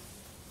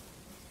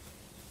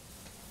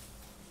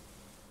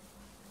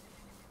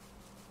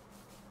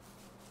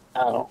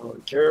 I don't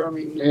really care. I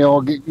mean, they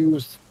all get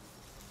used.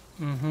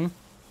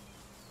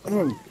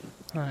 Alright,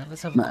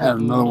 let's have Add a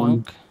quick another one.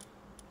 look.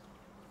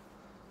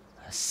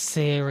 A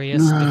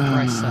serious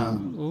depressor.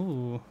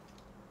 Ooh.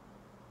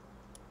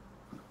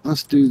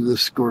 Let's do the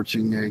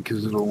scorching egg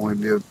because it'll only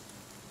be a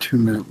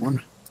 2-minute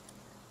one.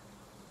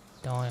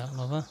 Diet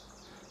lover.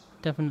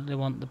 Definitely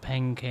want the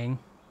Pen King.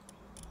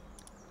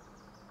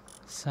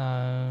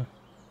 So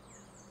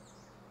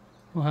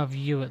we'll have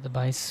you at the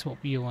base,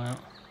 swap you out.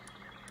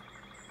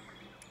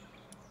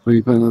 What are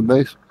you putting on the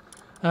base?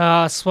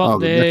 Swap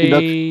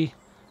the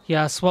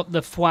yeah, swap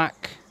the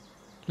thwack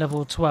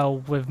level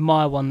 12 with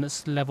my one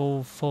that's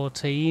level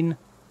 14.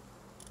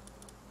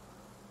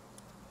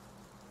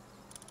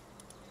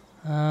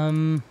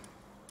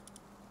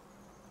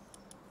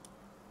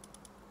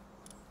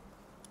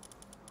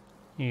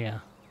 Yeah.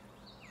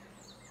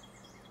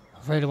 I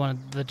really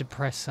wanted the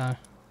depressor.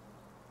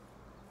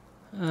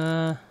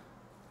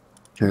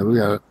 Okay, we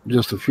got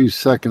just a few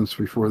seconds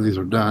before these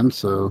are done,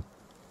 so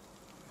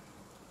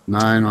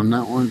 9 on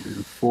that one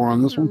and 4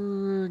 on this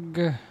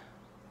one.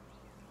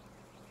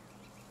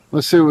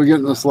 Let's see what we get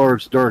in this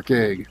large dark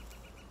egg.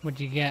 What'd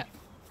you get?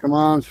 Come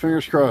on,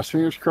 fingers crossed,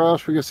 we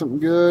get something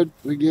good.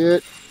 We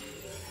get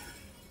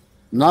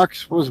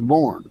Nox was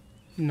born.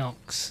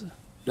 Nox.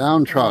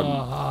 Downtrodden.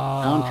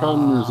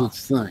 Downtrodden is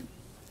its thing.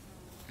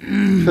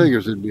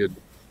 Figures it'd be a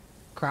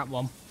crap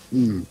one.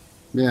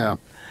 Yeah.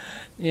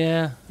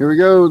 Yeah. Here we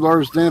go.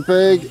 Large damp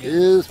egg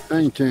is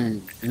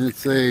painting, and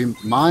it's a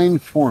mine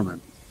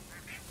foreman.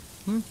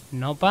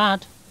 Not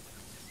bad.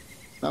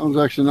 That one's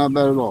actually not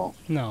bad at all.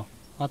 No,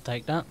 I'll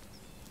take that.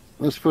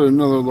 Let's put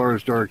another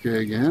large dark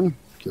egg in,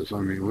 because I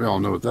mean we all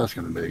know what that's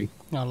going to be.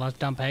 No, large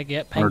damp egg.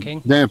 Yep, Pen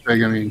King. Damp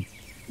egg. I mean,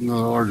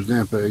 another large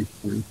damp egg.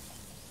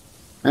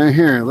 And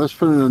here, let's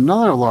put in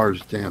another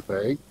large damp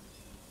egg,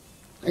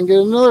 and get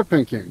another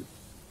Pen King.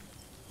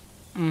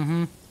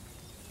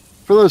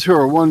 For those who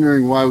are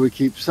wondering why we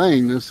keep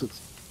saying this, it's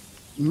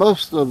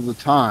most of the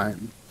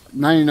time,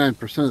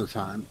 99% of the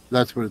time,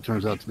 that's what it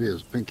turns out to be,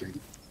 is Pen King.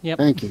 Yep.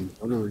 Pen King,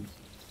 whatever.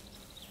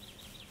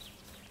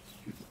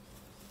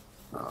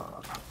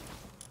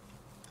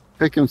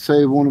 Pick and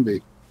save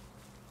wannabe.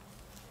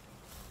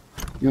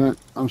 You know what?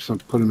 I'm just going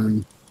to put them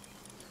in.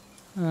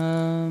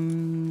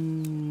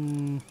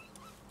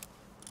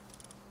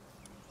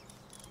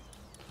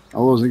 I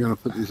wasn't going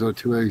to put these other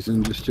 2 eggs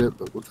in just yet,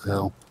 but what the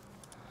hell.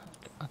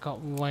 I got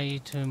way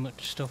too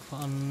much stuff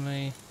on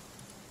me.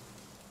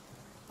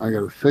 I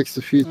got to fix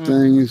a few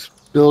things,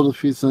 build a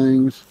few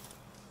things.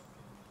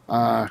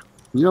 You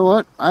know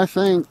what? I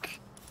think...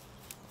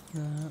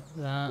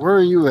 Where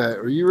are you at?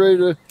 Are you ready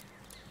to...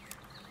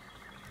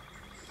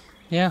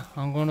 Yeah,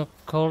 I'm going to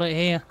call it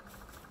here.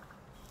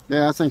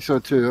 Yeah, I think so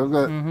too. I've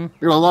got,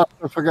 got a lot of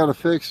stuff I got to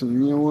fix, and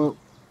you know what?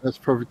 That's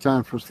perfect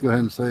time for us to go ahead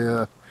and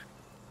say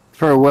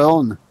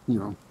farewell, and, you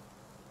know,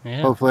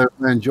 Yeah. Hopefully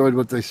everyone enjoyed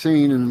what they've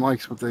seen and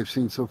likes what they've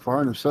seen so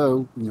far. And if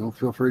so,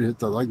 feel free to hit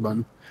the like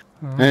button.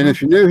 And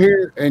if you're new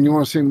here and you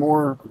want to see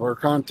more of our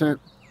content,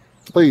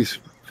 please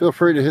feel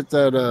free to hit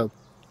that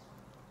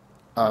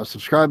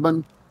subscribe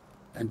button.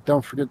 And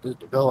don't forget to hit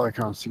the bell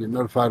icons to get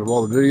notified of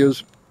all the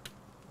videos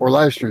or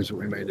live streams that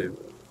we may do.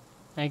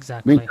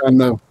 Exactly. Meantime,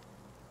 though,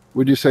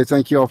 we do say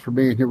thank you all for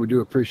being here. We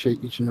do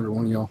appreciate each and every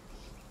one of y'all.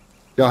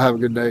 Y'all have a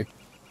good day.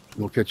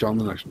 We'll catch you on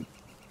the next one.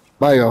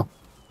 Bye, y'all.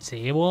 See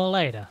you all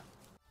later.